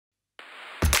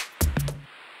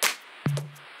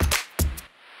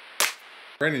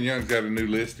Brandon Young's got a new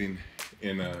listing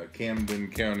in Camden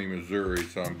County, Missouri,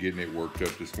 so I'm getting it worked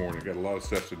up this morning. Got a lot of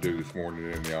stuff to do this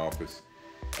morning in the office.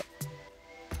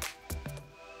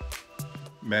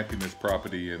 Mapping this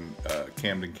property in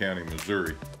Camden County,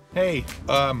 Missouri. Hey,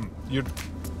 a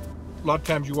lot of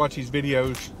times you watch these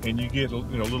videos and you get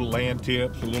little land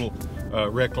tips, a little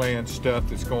RecLand stuff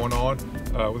that's going on.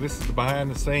 Well, this is the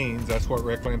behind the scenes. That's what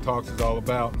RecLand Talks is all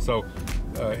about. And so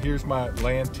here's my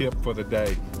land tip for the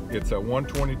day. It's a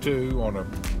 122 on a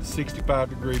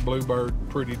 65-degree bluebird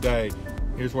pretty day.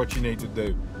 Here's what you need to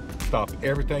do. Stop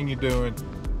everything you're doing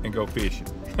and go fishing.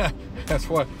 That's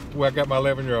what, well, I got my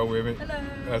 11-year-old with me.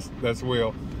 Hello. That's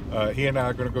Will. He and I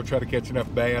are going to go try to catch enough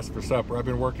bass for supper. I've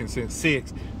been working since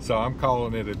 6, so I'm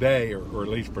calling it a day, or at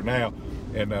least for now,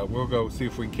 and we'll go see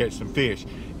if we can catch some fish.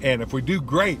 And if we do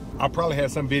great, I'll probably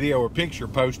have some video or picture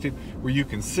posted where you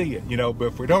can see it, but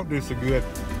if we don't do so good,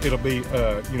 it'll be,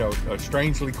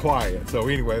 strangely quiet. So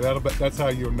anyway, that's how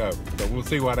you'll know. So we'll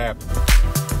see what happens.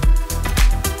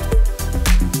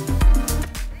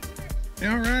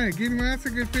 All right, get him. That's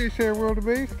a good fish there,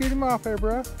 wildebeest. Get him off there,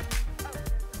 bro.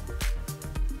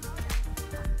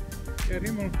 Got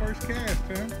him on the first cast,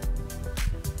 huh?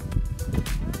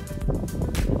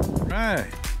 Right.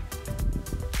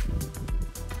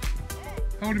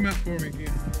 Hold him up for me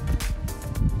again.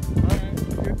 All right,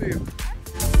 good deal.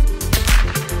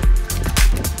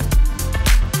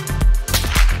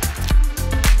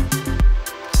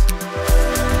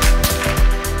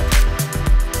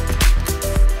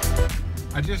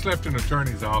 I just left an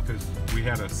attorney's office. We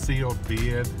had a sealed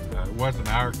bid. It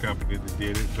wasn't our company that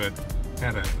did it, but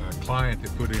had a client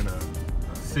that put in a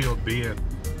sealed bid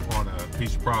on a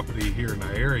piece of property here in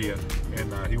the area,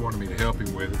 and he wanted me to help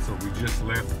him with it, so we just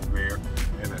left there.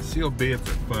 And sealed bids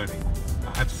are funny.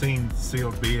 I've seen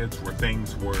sealed bids where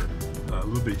things were a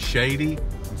little bit shady,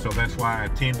 and so that's why I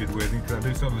attended with him, because I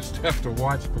knew some of the stuff to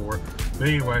watch for. But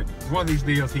anyway, it's one of these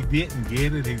deals. He didn't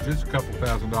get it. He was just a couple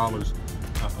 $1,000s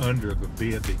under the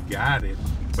bid that got it.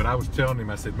 But I was telling him,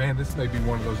 I said, man, this may be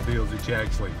one of those deals that you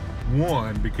actually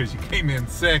won because you came in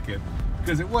second,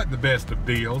 because it wasn't the best of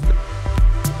deals.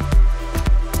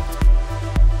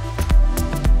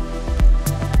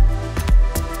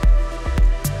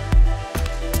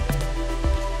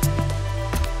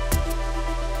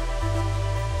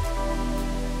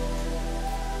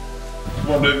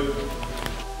 Come on, dude.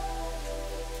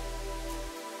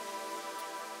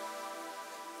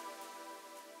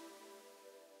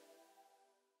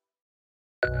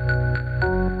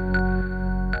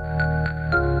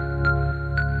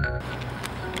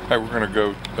 Hey, we're going to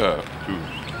go to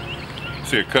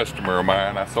see a customer of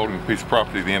mine. I sold him a piece of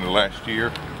property at the end of last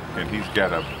year, and he's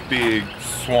got a big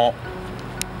swamp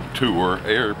tour,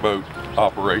 airboat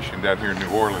operation down here in New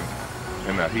Orleans,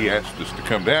 and he asked us to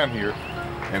come down here,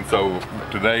 and so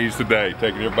today's the day,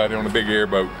 taking everybody on a big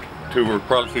airboat tour.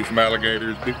 Probably see some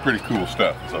alligators, be pretty cool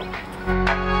stuff. So.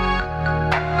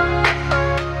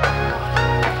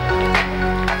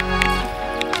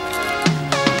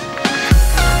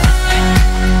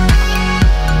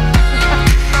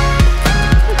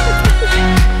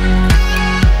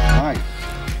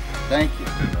 Thank you.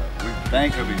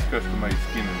 Thank you. These custom-made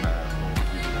skinning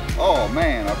knives. Oh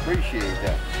man, I appreciate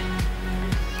that.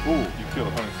 Ooh, you killed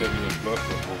 170-inch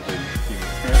buffalo over there.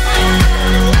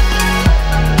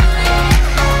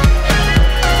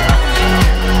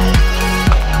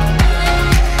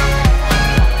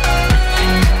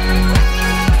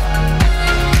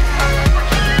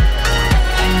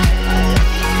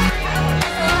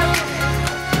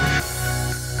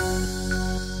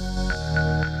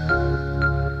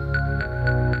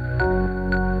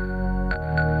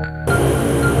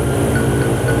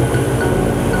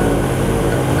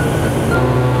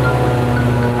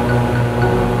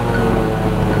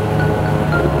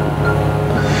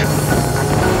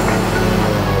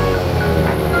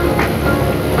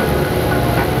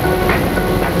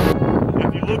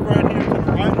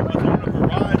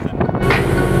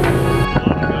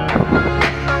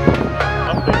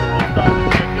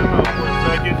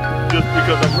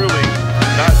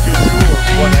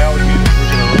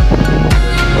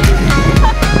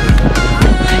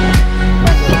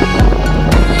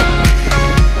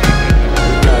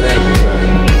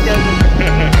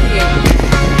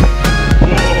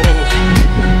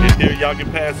 Y'all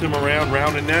can pass him around,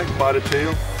 round the neck, by the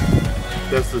tail.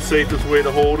 That's the safest way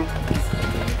to hold him.